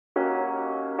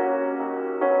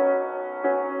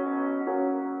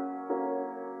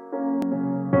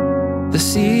The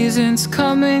seasons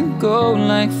come and go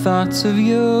like thoughts of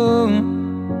you.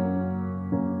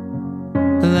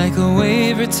 Like a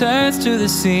wave returns to the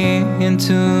sea,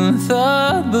 into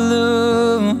the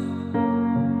blue.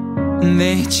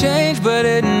 They change but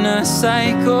in a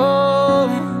cycle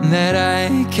that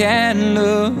I can't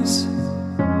lose.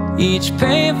 Each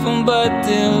painful but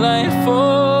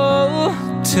delightful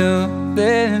to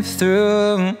live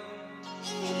through.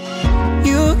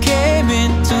 You came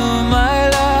into my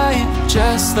life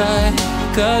just like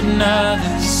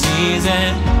another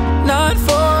season. Not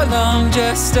for long,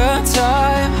 just a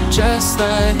time, just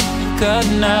like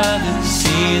another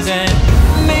season.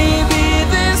 Maybe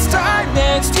this time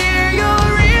next year you'll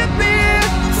reappear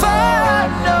for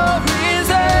no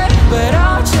reason, but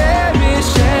I'll cherish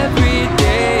every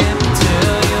day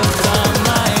until you come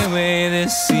my way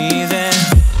this season.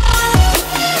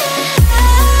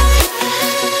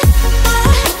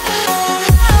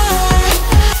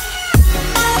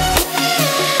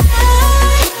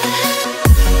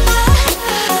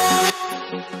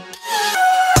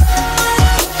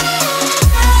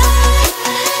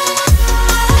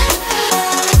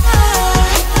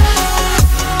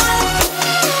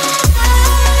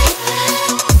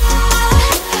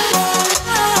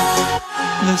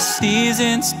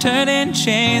 Seasons turn and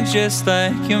change just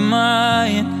like your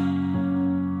mind.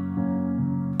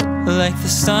 Like the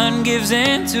sun gives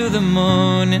into the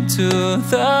moon, into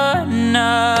the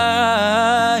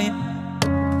night.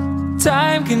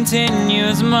 Time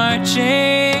continues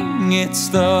marching, it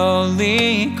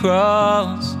slowly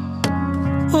crawls.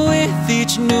 With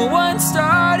each new one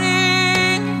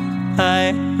starting,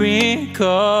 I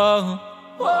recall.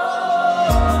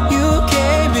 You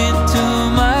came into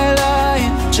my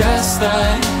life just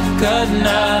like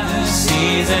another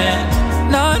season.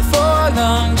 Not for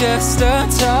long, just a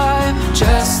time,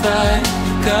 just like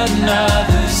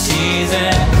another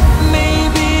season.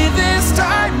 Maybe this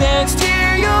time next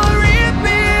year you'll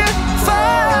reappear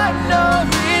for no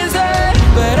reason,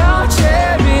 but I'll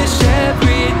cherish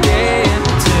every day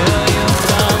until you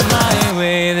come my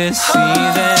way this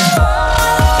season.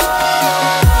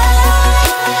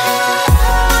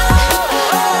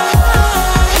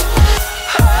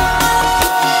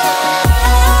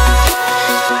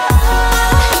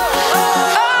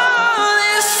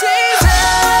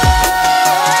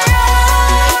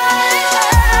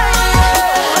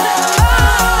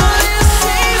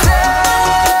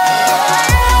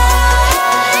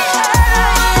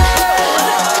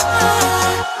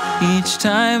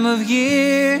 Time of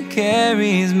year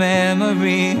carries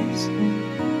memories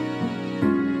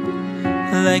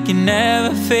like a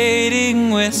never fading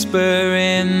whisper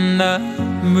in the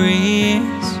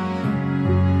breeze.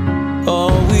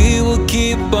 Oh, we will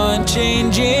keep on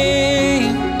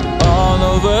changing all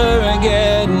over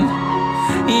again.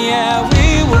 Yeah,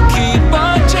 we will keep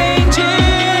on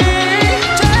changing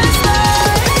just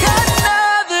like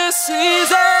another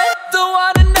season. Don't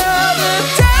want another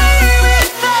day.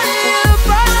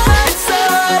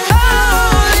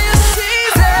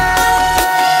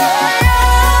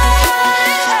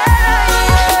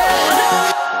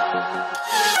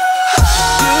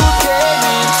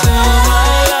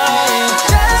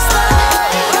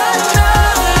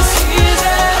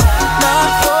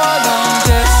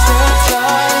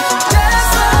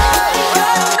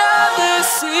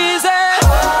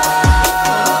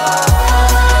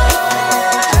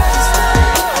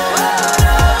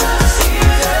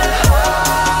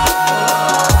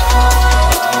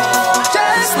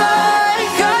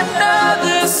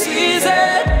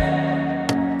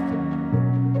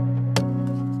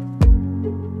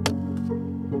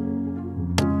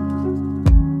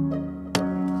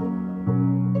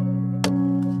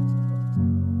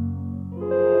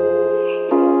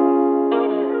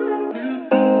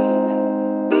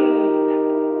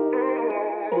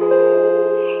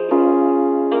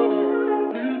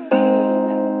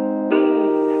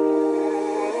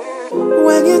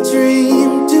 When you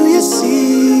dream, do you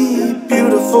see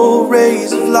beautiful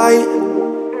rays of light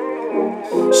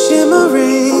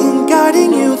shimmering,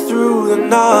 guiding you through the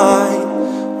night?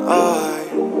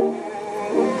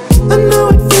 I know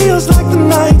it feels like the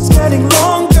night's getting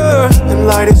longer and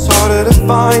light is harder to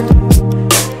find.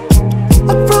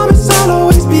 I promise I'll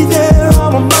always be there,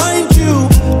 I'll remind you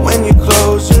when you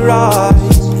close your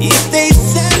eyes. If they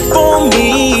send for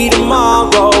me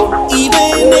tomorrow,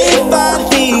 even if I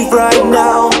leave right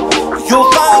now,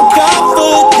 you'll find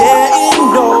comfort there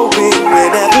in knowing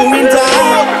whenever in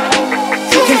doubt,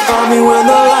 you can find me when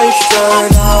the lights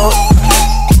turn out.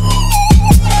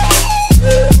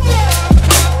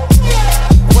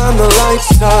 When the lights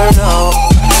turn out.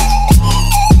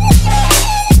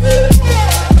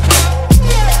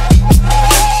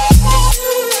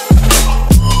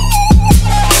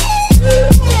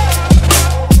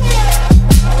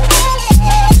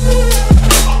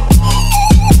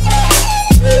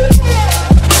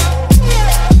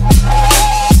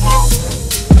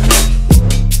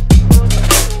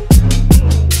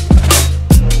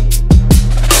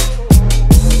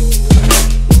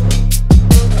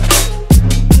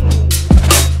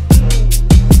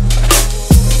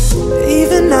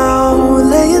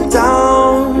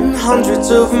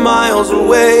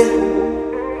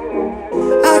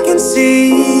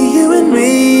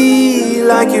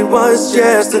 was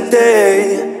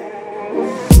yesterday.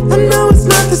 I know it's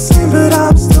not the same, but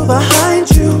I'm still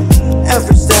behind you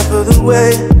every step of the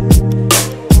way.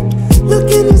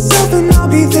 Look in yourself and I'll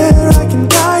be there, I can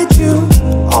guide you.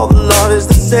 All the love is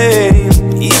the same.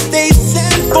 If they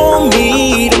send for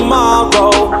me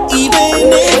tomorrow, even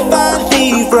if I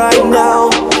leave right now,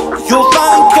 you'll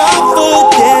find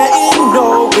comfort there in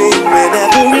knowing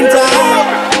whenever in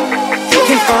doubt, you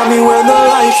can find me when the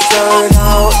lights turn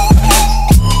out.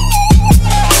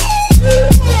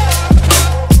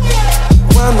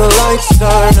 When the lights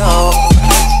turn out,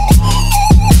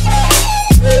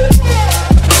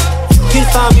 you can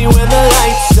find me when the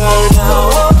lights turn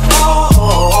out.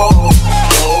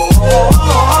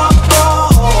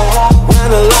 When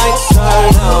the lights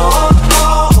turn out,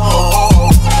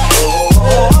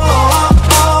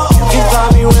 you can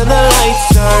find me when the lights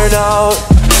turn out.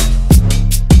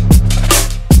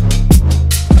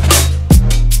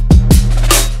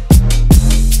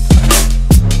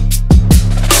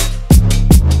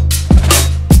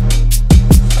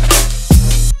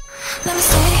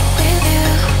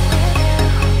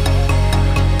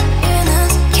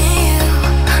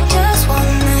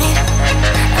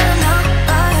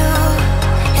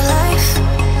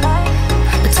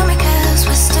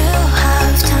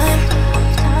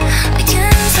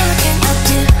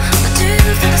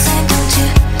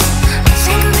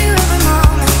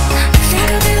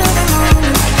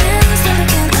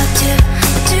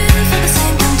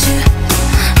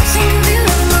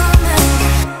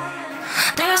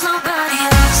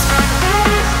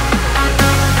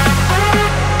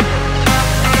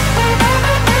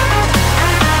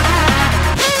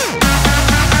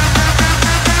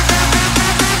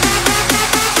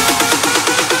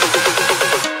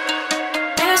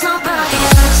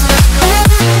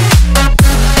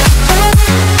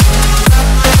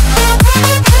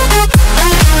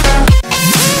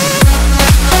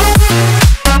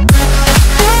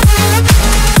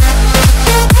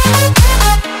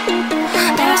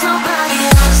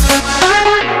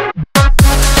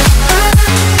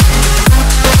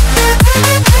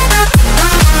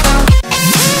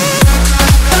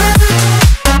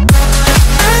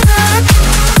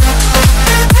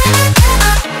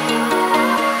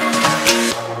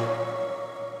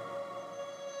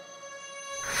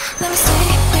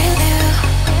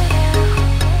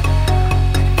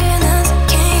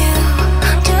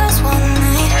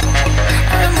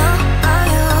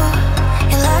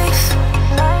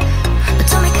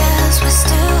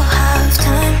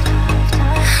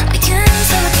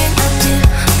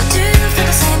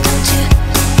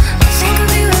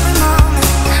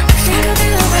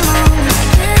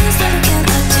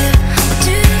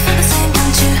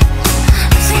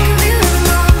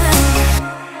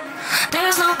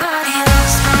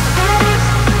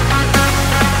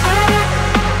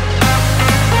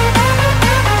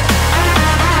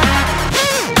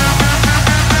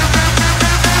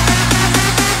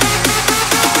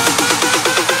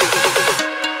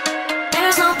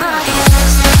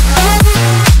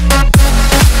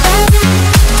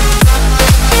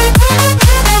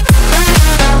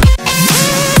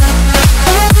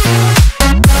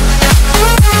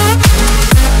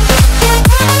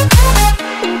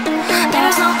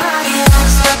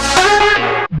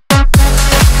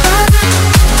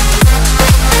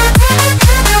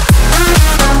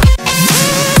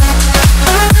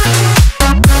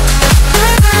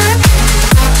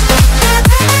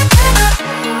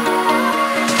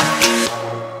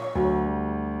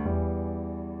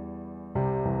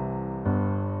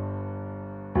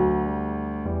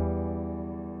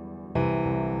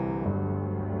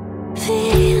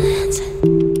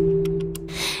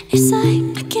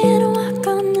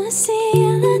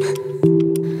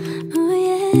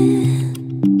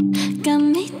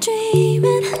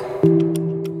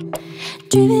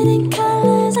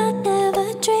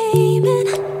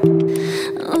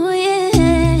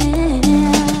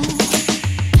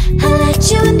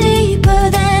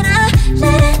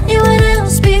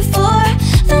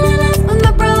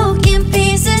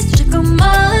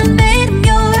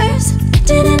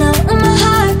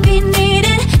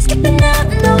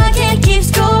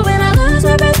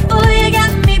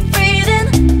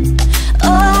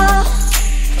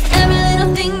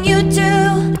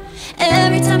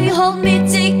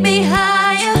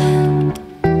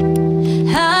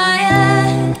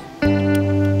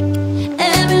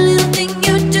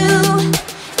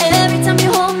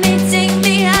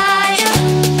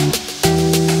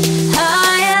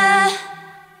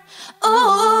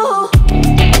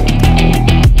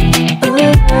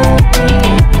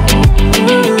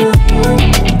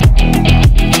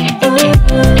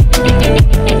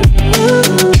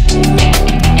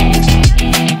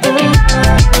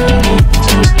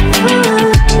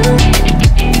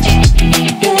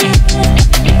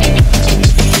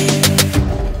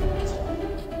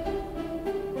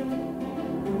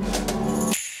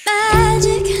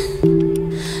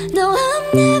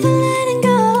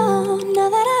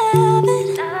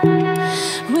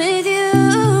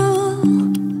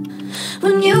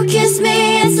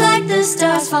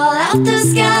 fall out the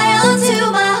sky onto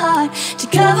my heart to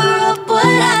cover up what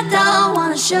I don't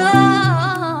wanna show.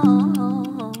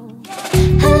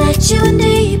 I let you in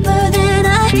deeper than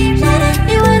I let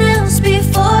anyone else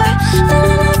before. Fell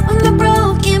in love with my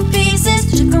broken pieces,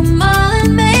 took them all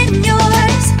and made them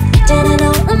yours. Didn't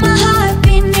know when my heart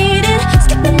be needed,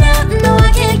 skipping out, no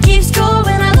I can't keep score.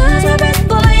 When I lose my breath,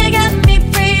 boy, you got me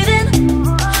breathing.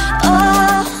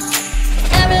 Oh,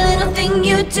 every little thing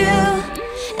you do,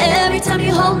 every time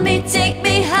you hold me, take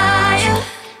me higher,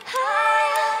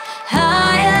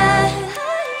 higher.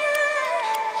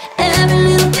 Every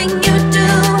little thing you do,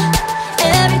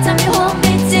 every time you hold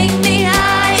me, take me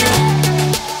higher,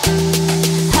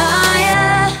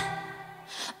 higher.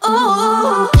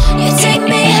 Ooh, you take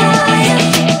me higher.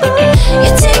 Ooh,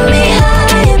 you take me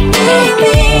higher,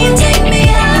 baby. You take me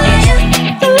higher.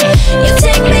 Ooh, you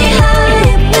take me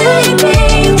higher, baby.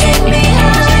 You take me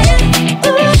higher.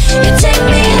 Ooh, you take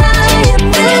me higher,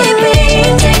 baby.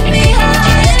 You take me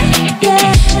higher. Yeah,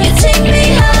 you take me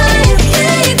higher,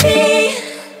 baby.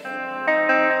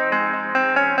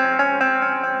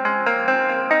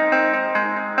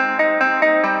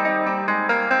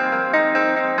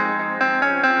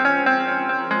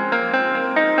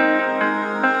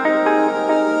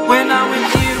 When I'm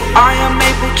with you, I am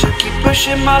able to keep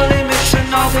pushing my limits.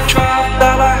 And all the drive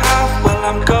that I have, well,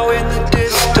 I'm going the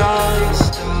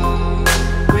distance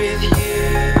with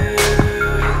you.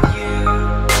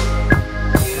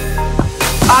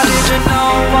 I didn't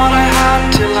know what I had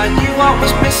till I knew I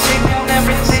was missing. And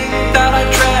everything that I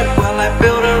dread, well, I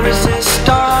built a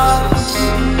resistance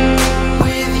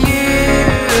with you.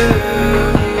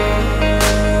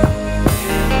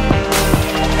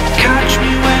 Catch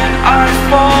me when I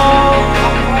fall,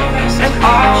 and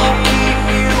I'll keep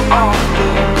you on the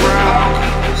ground.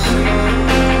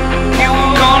 You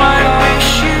were gone, I wish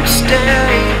you'd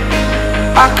stay.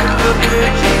 I could look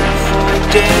at you for a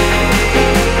day.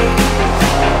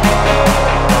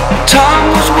 Time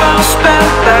was well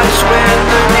spent, that's when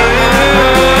I knew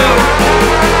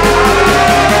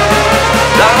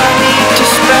that I need to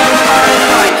spend my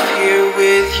life here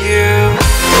with you.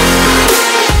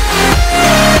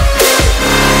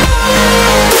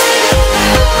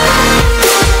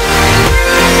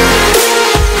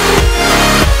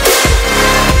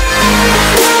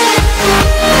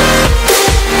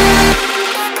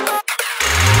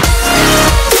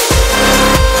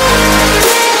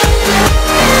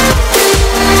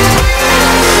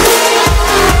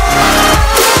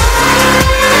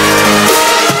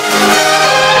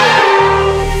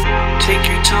 Take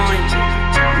your time,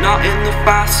 not in the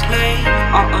fast lane.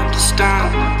 I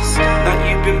understand that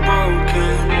you've been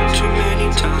broken too many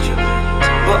times,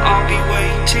 but I'll be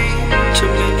waiting to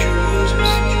mend your wounds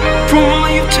from all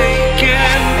you've taken.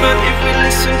 But if we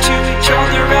listen to each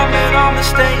other, admit our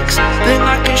mistakes, then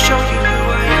I can show you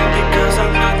who I am, because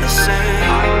I'm not the same.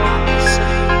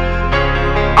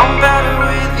 I'm better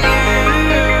with you.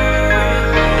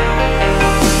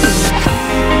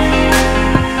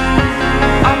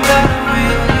 I'm better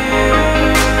with you.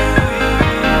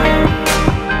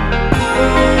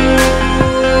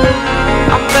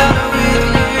 I'm better with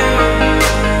you.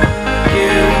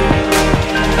 You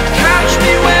catch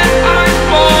me when I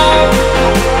fall,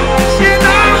 and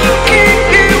I'll keep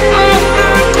you off the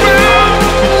ground.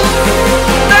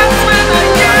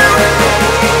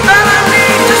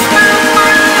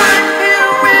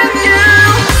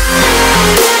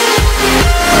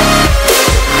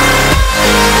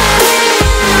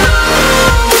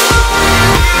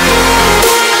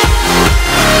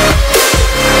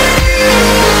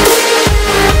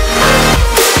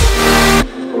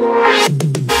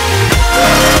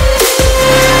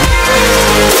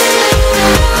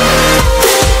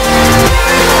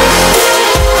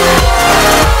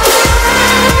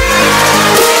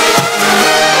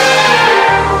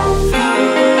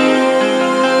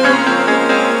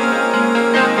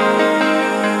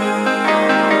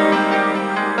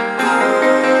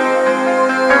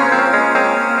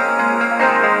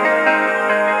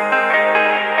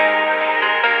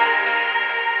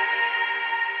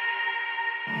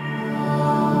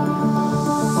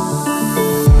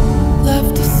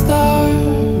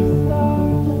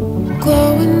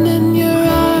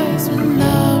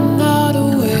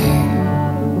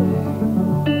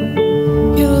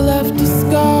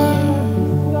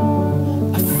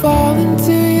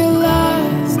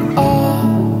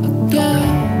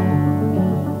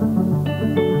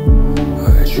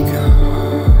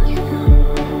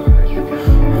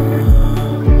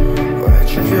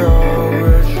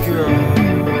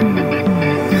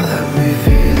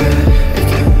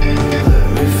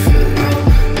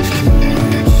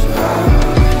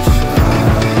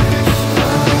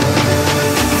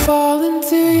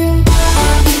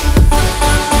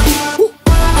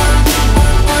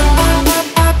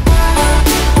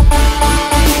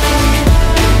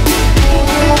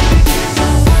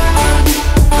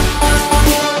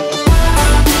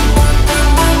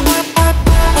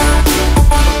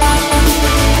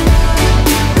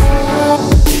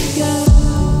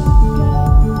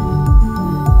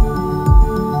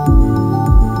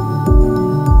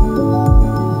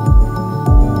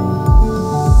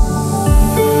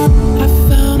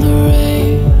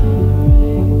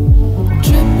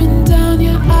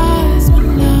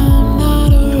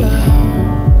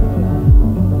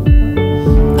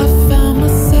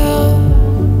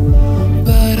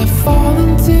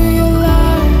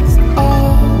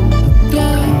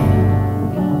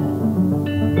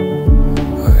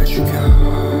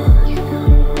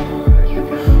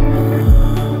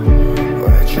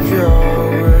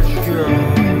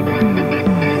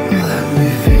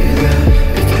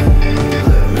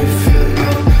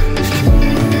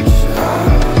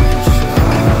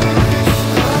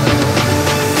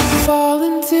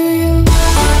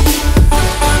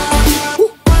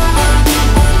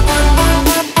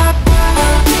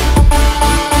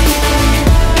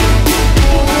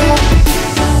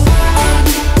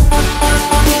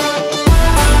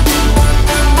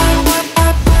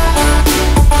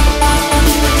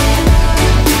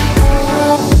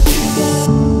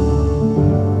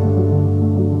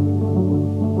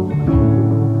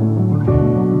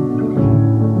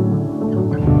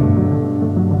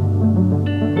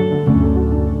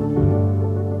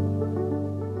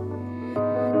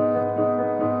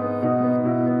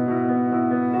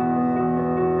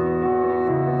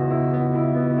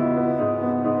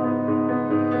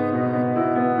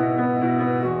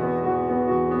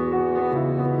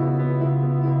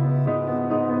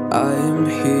 am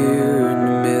here in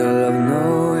the middle of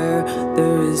nowhere.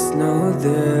 There is no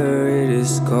there, it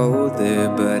is cold there,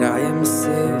 but I am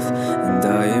safe and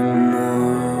I am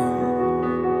warm.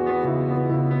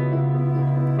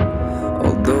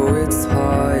 Although it's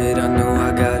hard, I know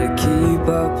I gotta keep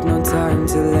up. No time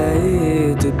to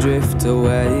lay, to drift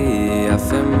away. I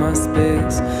find my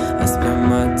space, I spend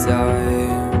my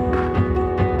time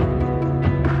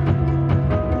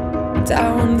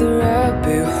down the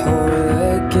rabbit hole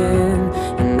again.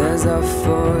 And as I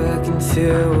fall, I can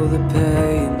feel the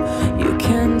pain. You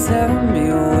can't tell me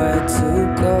where to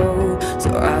go, so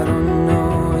I don't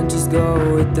know, I just go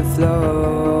with the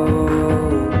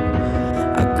flow.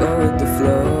 I go with the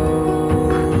flow.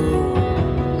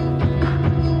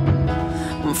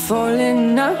 I'm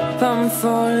falling up, I'm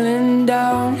falling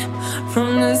down, from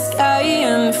the sky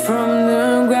and from the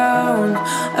ground.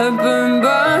 Up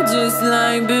above just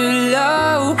like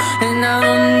below, and I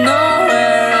don't know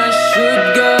where I should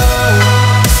go.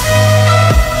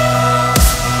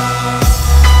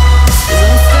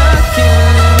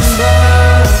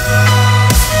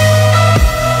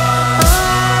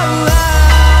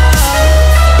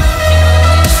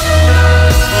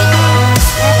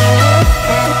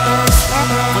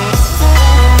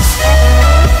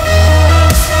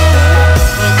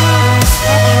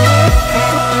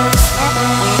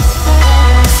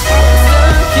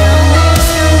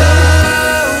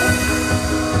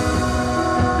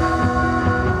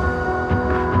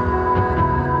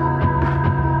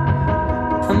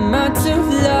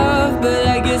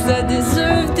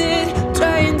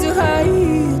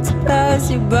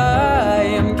 By.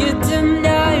 I'm getting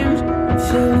down,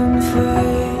 feeling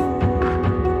fine.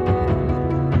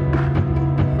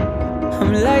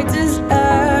 I'm light as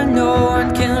air, no one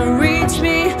can reach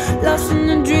me. Lost in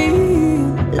a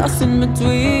dream, lost in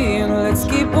between. Let's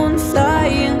keep on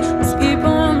flying, let's keep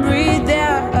on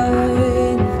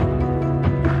breathing.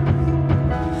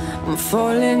 I'm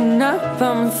falling up,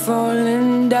 I'm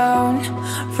falling down,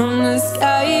 from the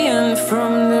sky and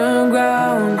from the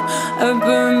ground. Up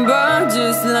above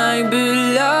just like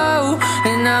below,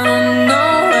 and I don't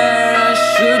know where I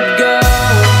should go.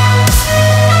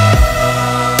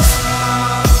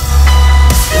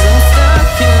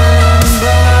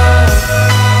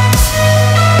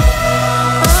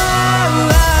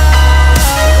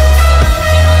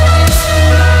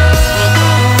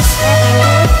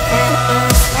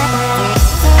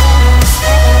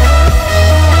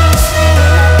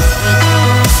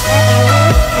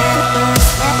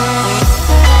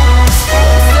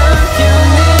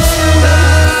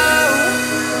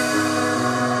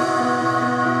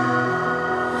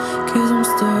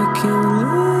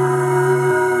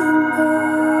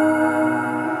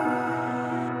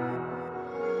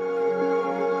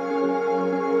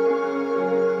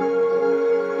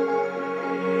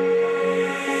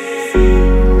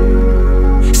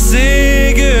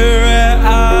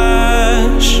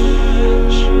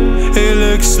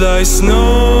 Like snow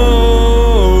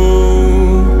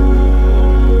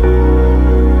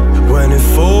when it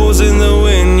falls in the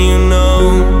wind, you know.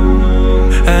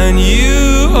 And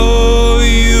you, oh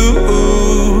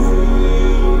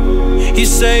you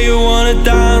say you wanna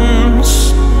dance.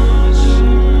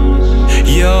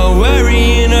 You're wary,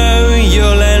 you know,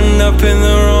 you'll end up in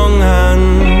the wrong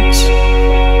hands.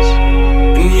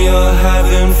 And you're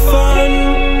having fun,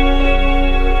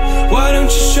 why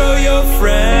don't you show your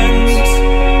friends?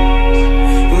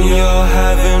 You're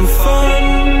having fun,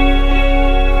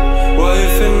 what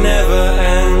if it never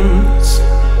ends?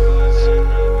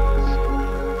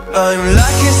 I'm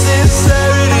lacking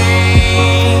sincerity,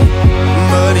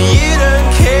 but you don't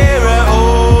care at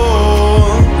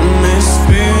all. Miss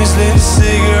Boozley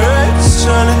cigarettes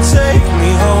trying to take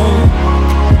me home.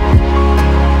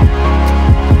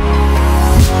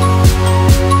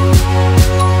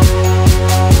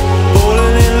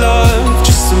 Falling in love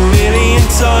just a million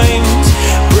times,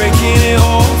 breaking it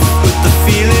off, put the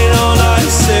feeling on ice.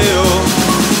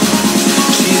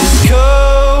 She's as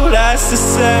cold as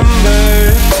December.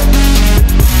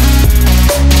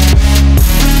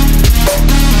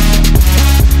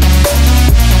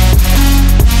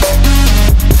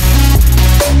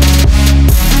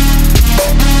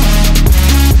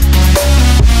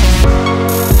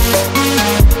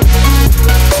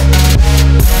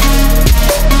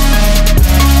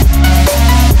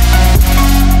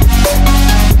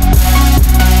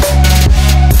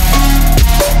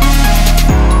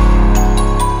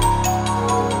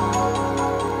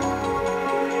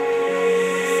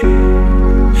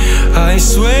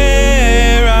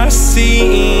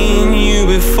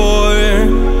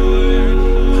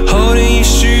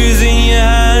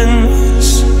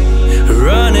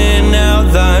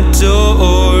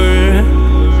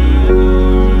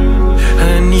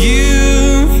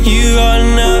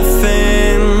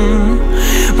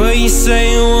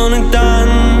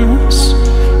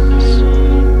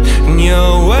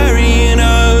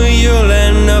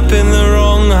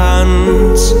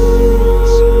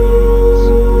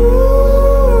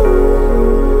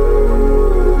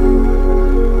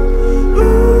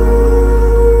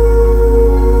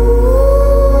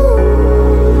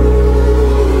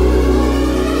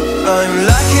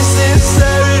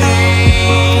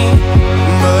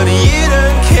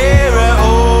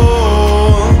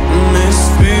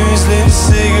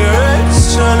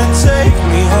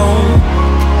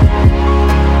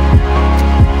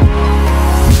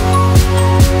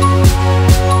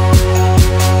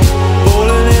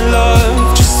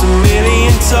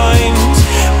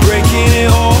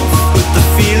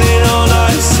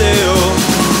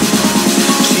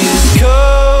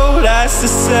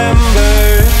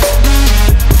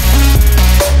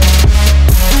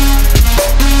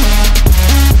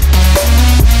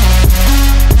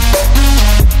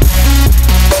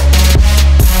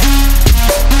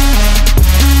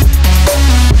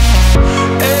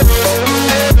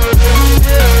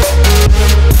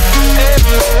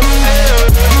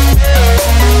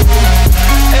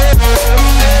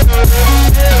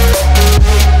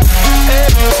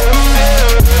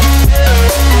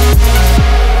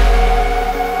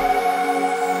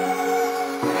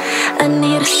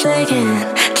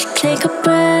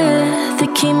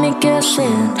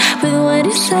 messing with what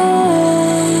you said.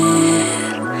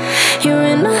 You're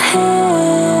in my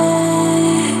head.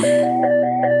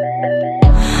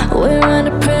 We're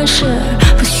under pressure,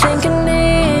 we're sinking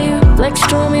deep like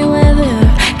stormy weather.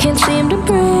 Can't seem to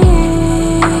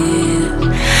breathe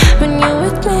when you're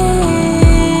with me.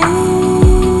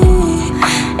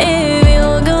 If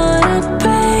you're gonna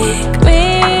break me,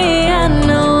 I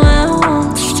know I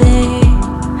won't stay.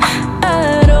 I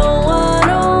don't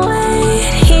wanna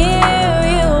wait here,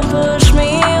 you push me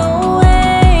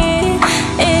away.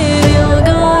 If you're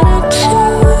gonna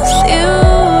choose, you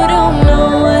don't know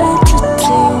what to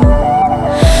do.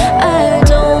 I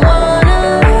don't wanna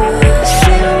lose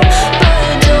you, but I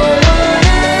don't wanna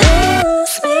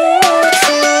lose me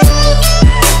too.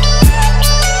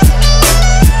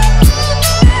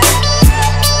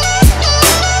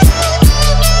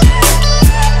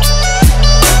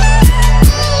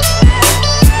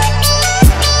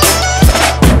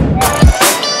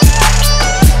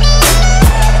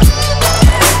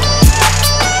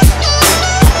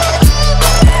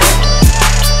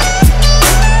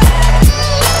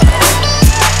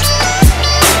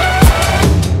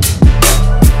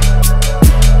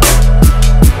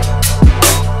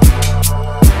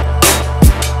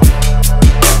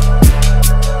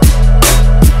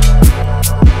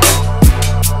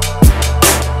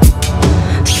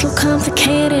 So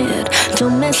complicated,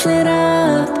 don't mess it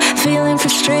up. Feeling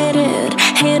frustrated,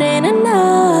 it ain't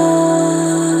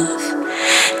enough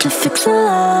to fix a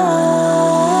love.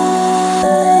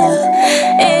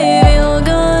 If you're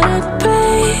gonna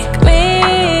break me,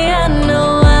 I know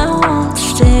I won't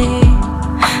stay.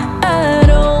 I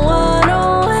don't wanna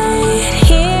wait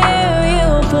here, you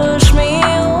push me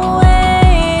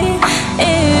away.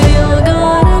 If you're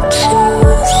gonna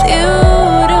choose, you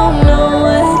don't know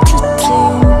what to do.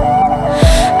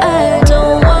 I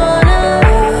don't wanna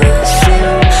lose you,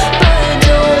 but I don't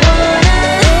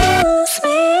wanna lose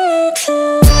me too.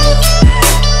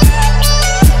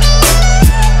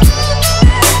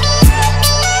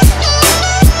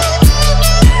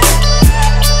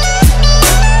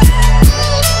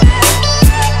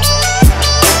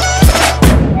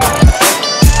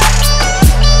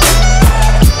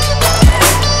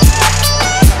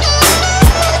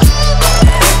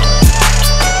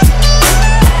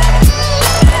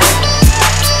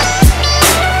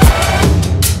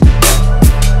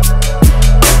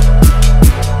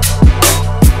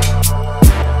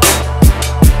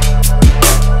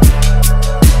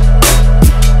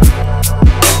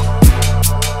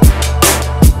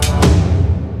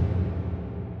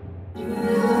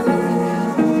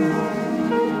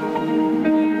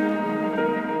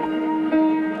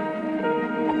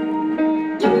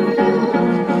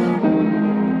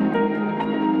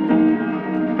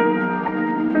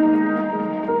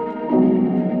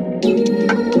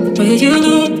 Where you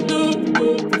look,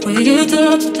 where you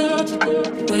touch,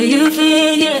 where you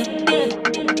feel, yeah.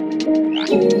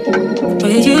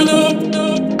 Where you look,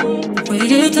 where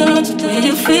you touch, where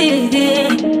you feel, yeah.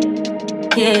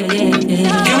 Yeah, yeah,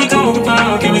 yeah. Can we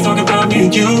talk about me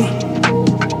and you?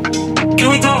 Can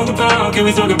we talk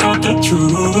about the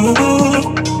truth?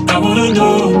 I wanna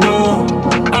know,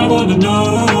 I wanna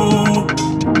know.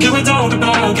 Can we talk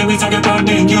about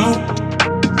me and you?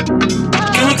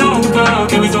 Can we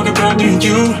talk about me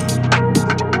and you?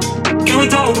 Can we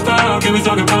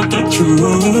talk about the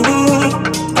truth?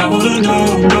 I wanna know,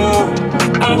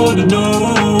 I wanna know.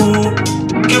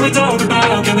 Can we talk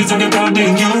about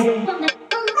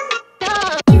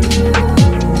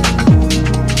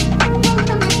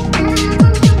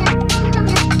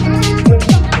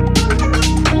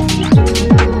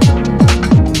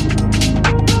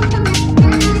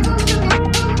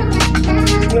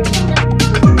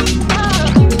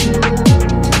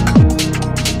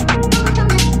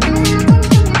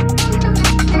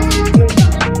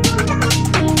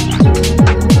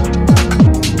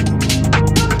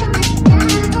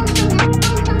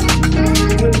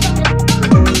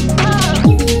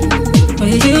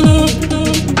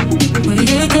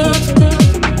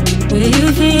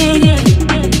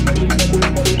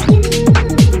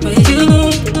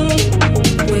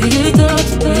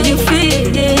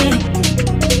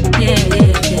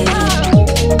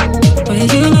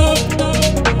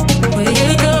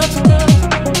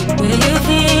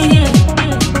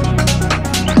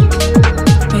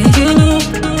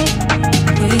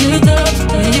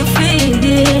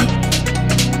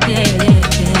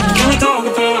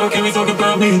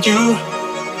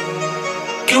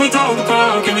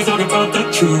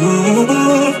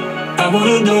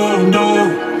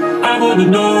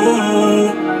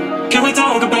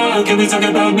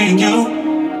me and you?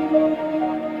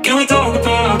 Can we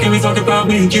talk about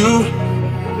me and you?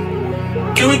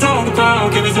 Can we talk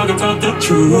about the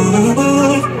truth?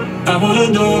 I wanna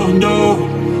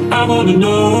know, I wanna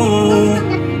know.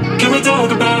 Can we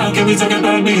talk about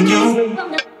me and you?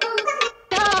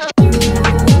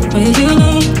 Where you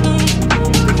look,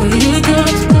 where you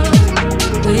touch,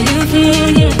 where you feel,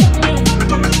 yeah.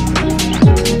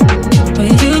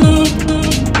 Where you look,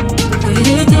 where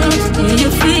you touch, where you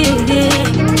feel, yeah.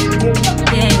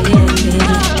 Yeah, yeah,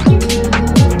 yeah.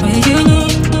 Where you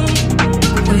look,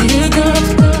 where you touch,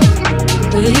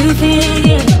 where you feel,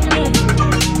 yeah.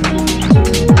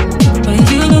 Where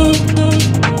you look,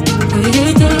 where you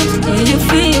touch, where you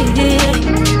feel, yeah.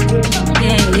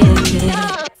 Yeah, yeah, yeah.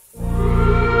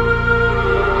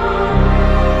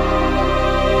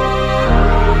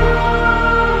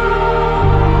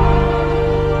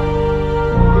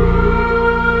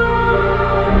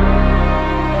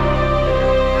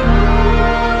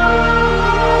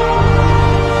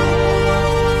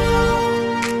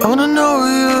 I wanna know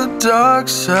your dark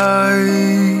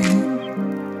side.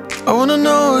 I wanna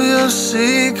know your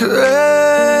secrets.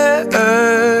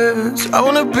 I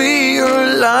wanna be your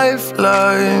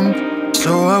lifeline.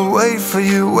 So I wait for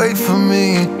you, wait for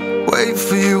me. Wait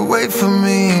for you, wait for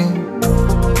me.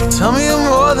 Tell me you're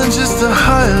more than just a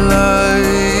highlight.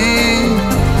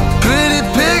 Pretty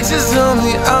pictures on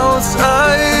the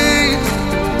outside.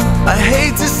 I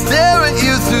hate to stare at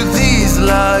you through these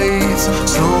lights.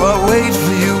 So I wait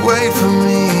for you, wait for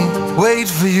me. Wait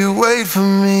for you, wait for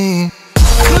me.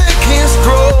 Click and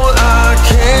scroll, I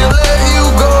can't let you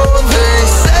go. They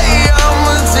say I'm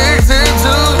addicted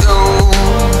to you.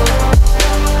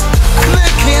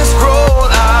 Click and scroll,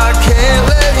 I can't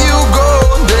let you go.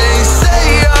 They say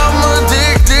I'm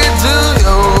addicted to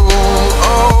you.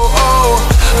 Oh, oh,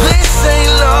 this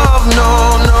ain't love, no,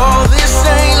 no. This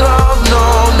ain't love, no,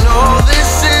 no.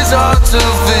 This is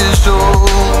artificial.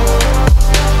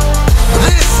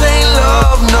 This ain't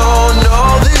love, no, no.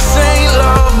 This ain't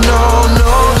love, no,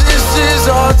 no. This is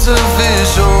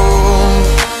artificial.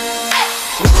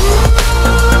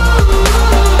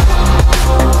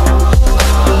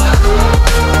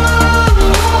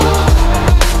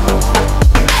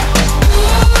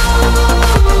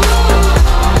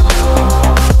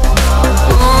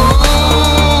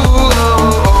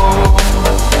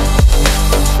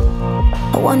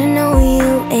 I wanna know you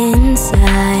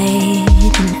inside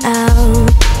and out.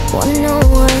 Wanna know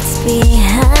what's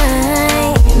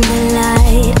behind the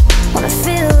light. Wanna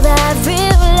feel that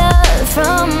real love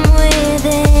from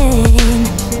within.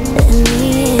 Let me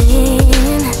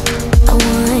in. I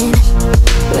want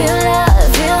real love,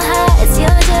 real hearts.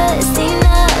 You're just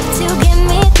enough to get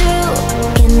me through,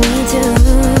 get me through.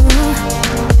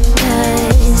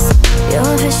 'Cause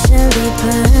you're officially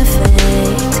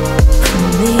perfect for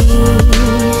me.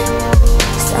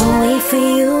 So wait for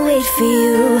you, wait for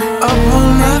you. Up all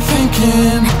night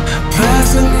thinking,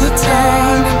 passing the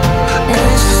time,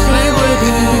 anxiously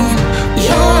waiting.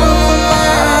 You're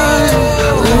mine,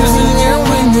 losing and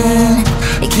winning.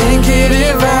 You can't get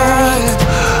it right.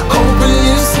 Hoping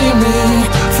you see me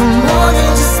for more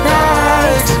than just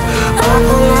that. Up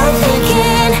all night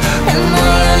thinking, am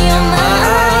I on your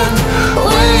mind?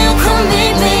 Will you come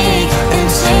meet me and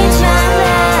change my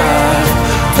life?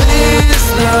 This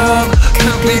love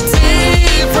could be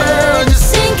deeper. Just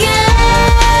Thinking,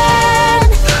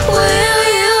 will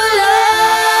you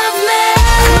love me?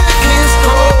 click and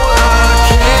scroll, I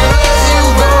can't let you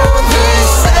go. They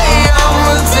say I'm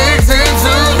addicted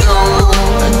to you.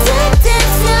 Addicted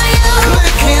to you.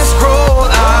 Click and scroll,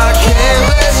 I can't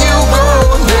let you go.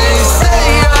 They say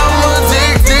I'm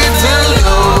addicted to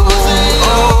you.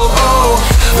 Oh, oh,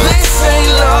 this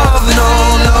ain't love, no,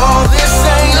 no. This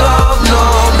ain't love, no,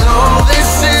 no.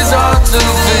 This is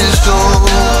artificial.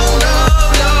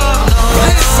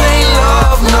 This ain't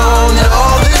love, no, no.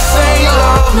 This ain't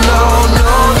love, no, no.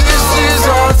 This is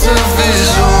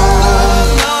artificial.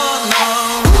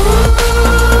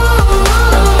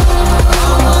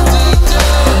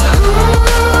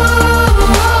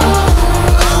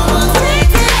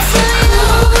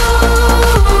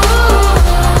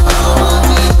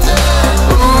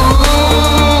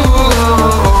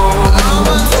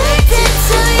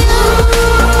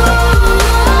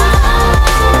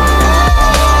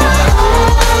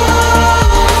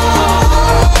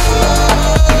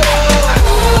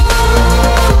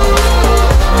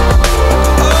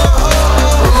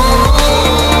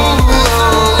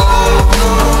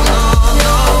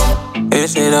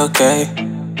 Is it okay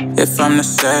if I'm to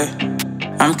say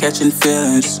I'm catching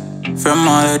feelings from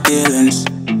all the dealings?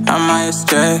 Am I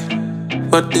astray?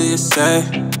 What do you say?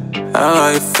 How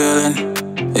are you feeling?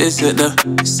 Is it the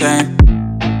same?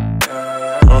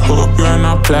 hope you're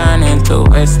not planning to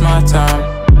waste my time.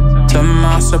 To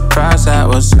my surprise, that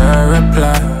was her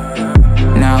reply.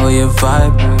 Now we a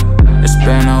vibe. It's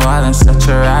been a while and such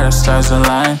a ride, the stars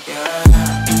align.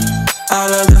 I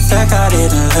love the fact I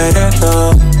didn't let her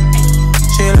go.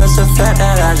 She loves the fact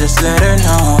that I just let her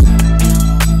know.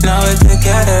 Now we're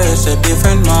together, it's a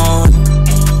different mode.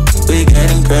 We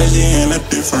getting crazy in a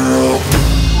different role.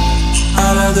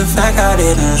 I love the fact I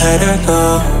didn't let her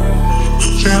go.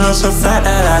 She loves the fact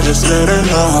that I just let her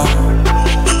know.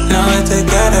 Now we're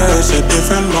together, it's a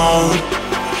different mode.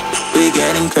 We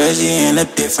getting crazy in a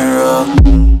different role.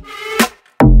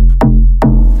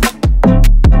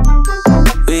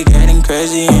 We getting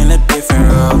crazy in a different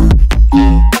role.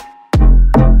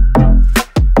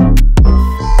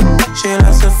 She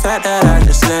loves the fact that I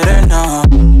just let her know.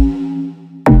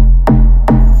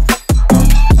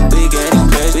 We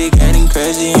getting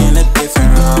crazy in a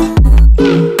different role.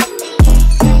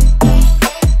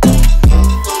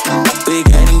 We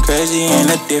getting crazy in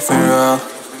a different role.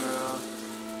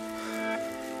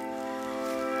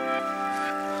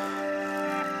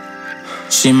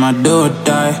 She my do or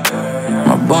die,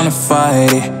 my bona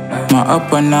fide. My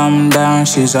up when I'm down,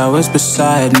 she's always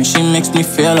beside me. She makes me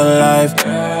feel alive,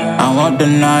 I won't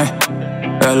deny.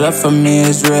 Her love for me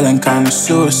is real and kinda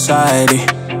suicide-y.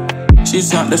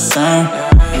 She's not the same,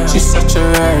 she's such a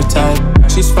rare type.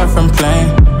 She's far from plain,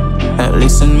 at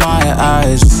least in my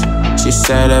eyes. She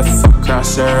said if I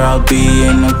cross her, I'll be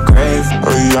in the grave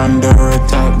or under her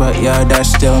type, but yeah, that's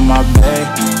still my bae.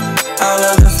 I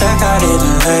love the fact I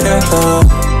didn't let her go.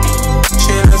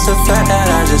 She loves the fact that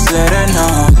I just let her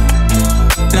know.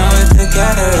 Now we're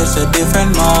together, it's a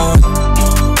different mode.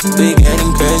 We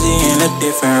getting crazy in a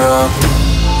different role.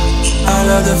 I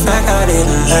love the fact I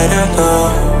didn't let her go.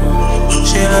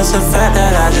 She loves the fact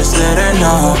that I just let her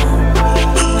know.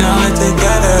 Now we're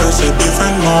together, it's a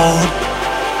different mode.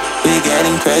 We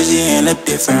getting crazy in a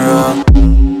different role.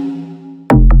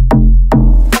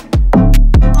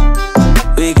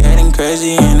 We getting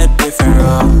crazy in a different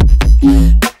role.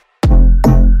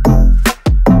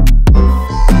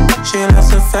 She loves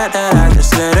the fact that I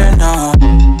just let her know.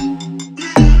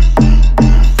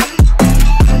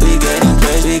 We getting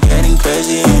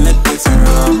crazy in a different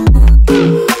role.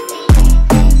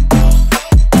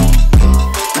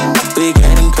 We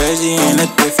getting crazy in a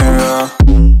different role.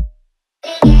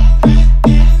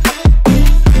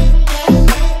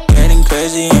 Getting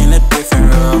crazy in a different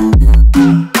role.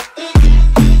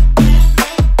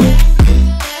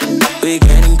 We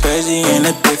getting crazy in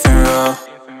a different role.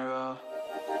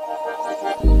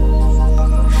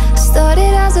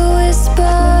 Started as a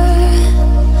whisper,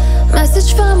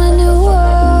 message from a new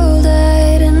world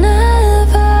I'd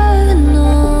never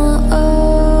known.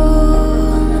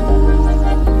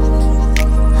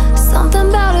 Something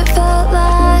about it felt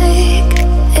like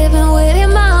it'd been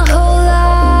waiting my whole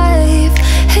life.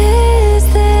 Is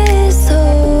this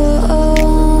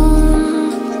home?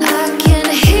 I can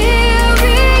hear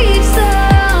each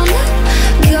sound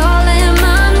calling my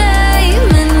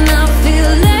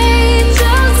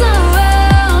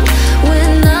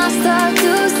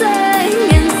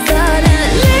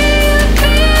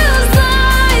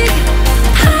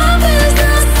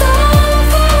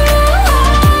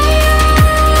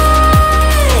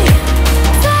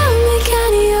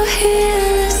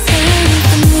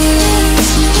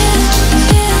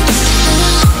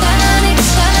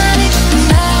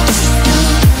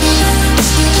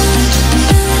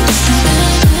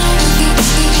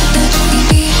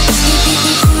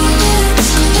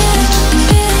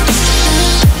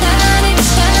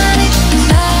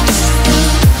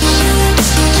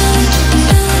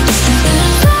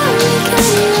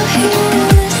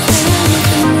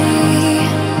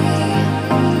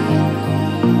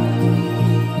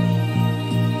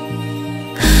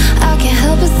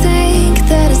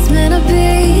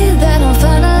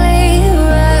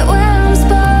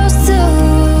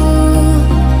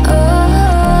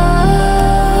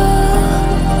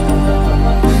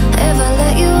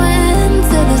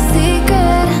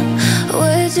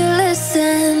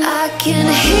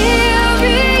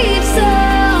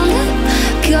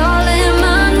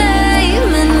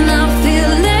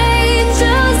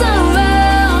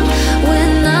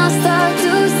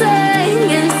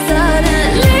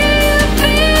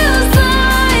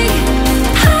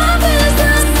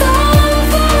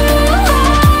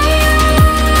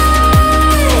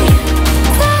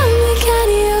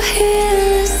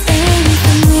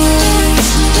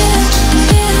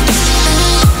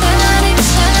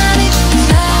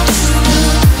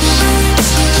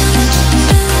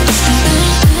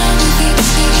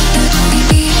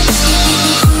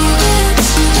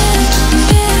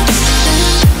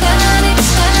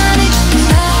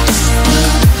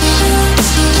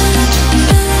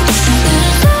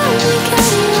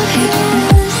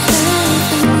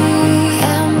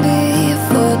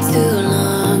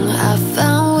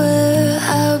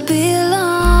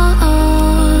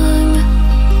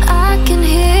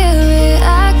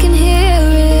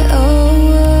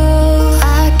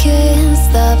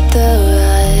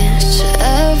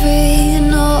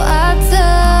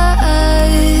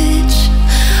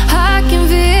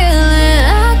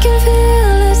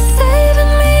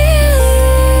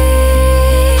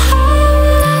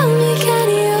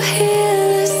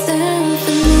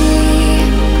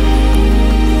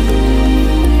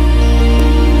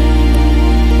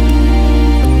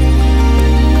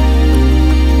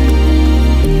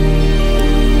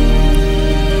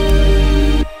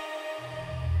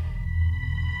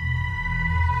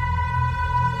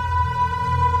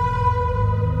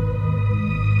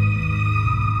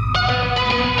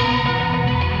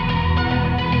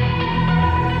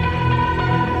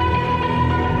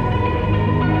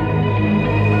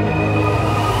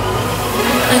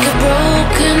like a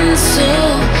broken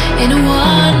soul in a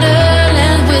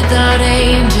wonderland without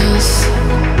angels.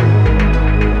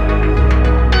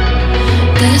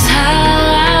 That is how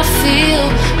I feel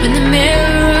when the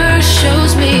mirror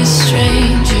shows me a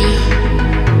stranger.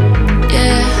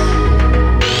 Yeah.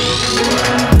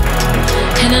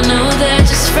 And I know they're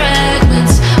just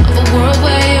fragments of a world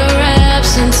where your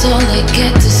absence all I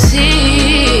get to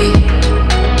see.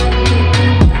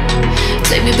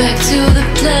 Take me back to the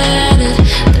planet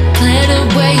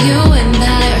where you and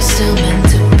I are still meant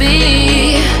to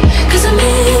be. 'Cause I'm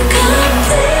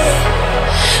incomplete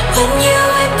when you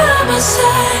ain't by my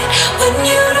side, when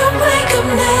you don't wake up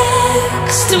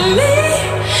next to me.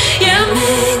 Yeah, I'm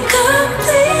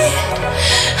incomplete.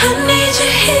 I need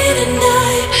you here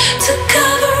tonight to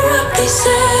cover up these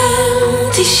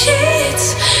empty sheets.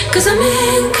 'Cause I'm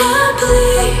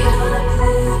incomplete.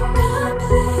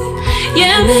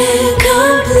 Yeah, I'm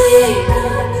incomplete.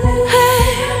 Hey,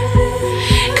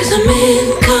 'cause I'm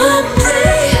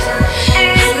incomplete.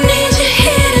 I need you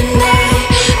here tonight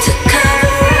to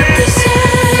cover up these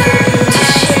empty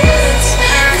sheets.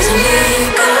 'Cause I'm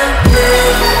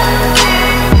incomplete.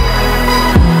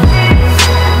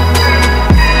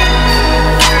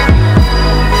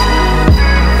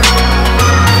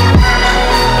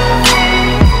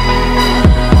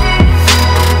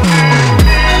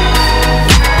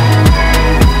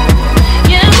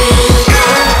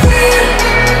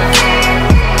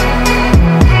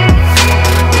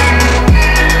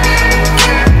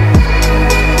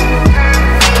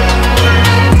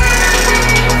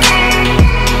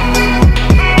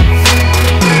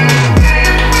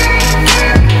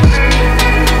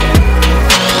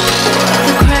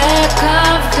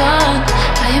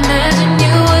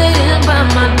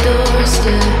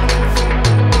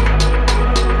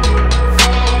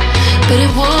 But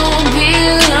it won't be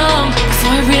long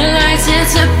before I realize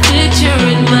it's a picture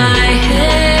in my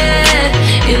head,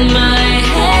 in my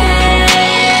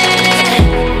head.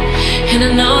 And I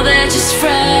know they're just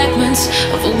fragments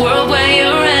of a world where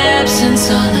your absence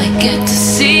all I get to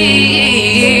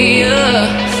see.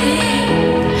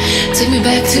 Take me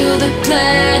back to the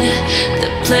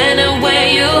planet where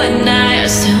you and I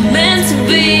are still meant to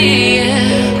be.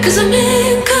 'Cause I'm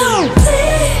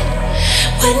incomplete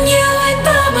when you ain't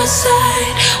by my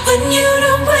side, when you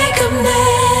don't wake up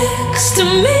next to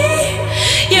me.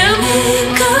 Yeah, I'm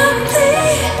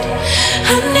incomplete.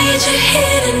 I need you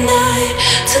here tonight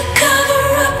to cover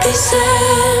up these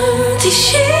empty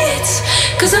sheets.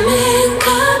 'Cause I'm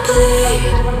incomplete.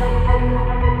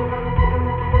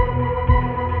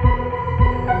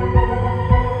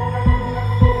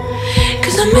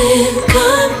 I'm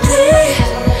incomplete.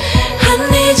 I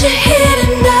need you here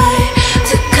tonight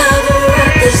to cover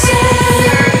up this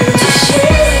empty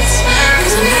sheets.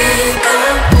 'Cause I'm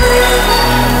incomplete.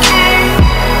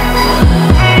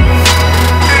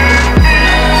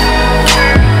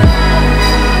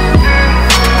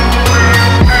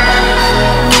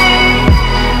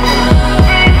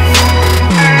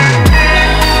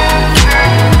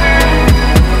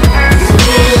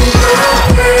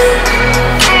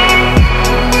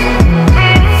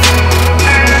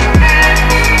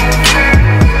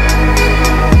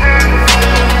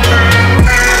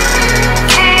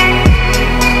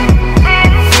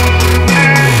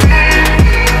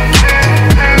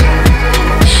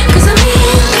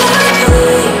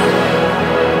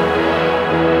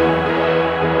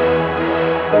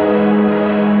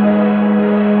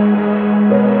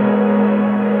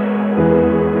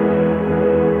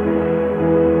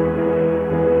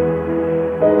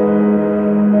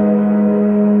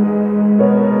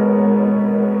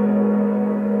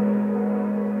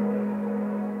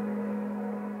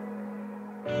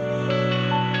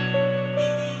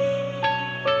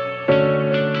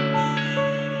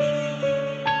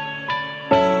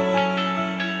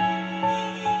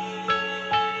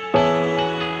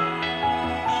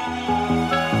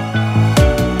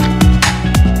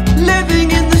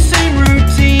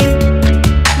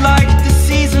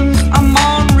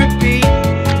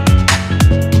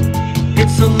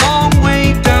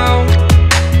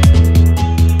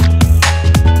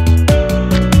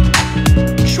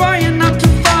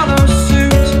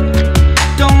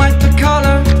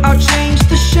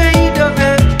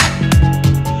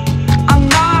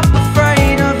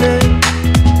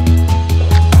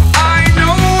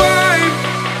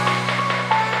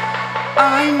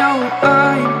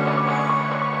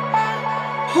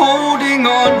 holding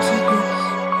on to this,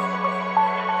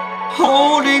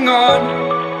 holding on.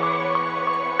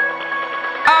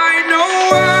 I know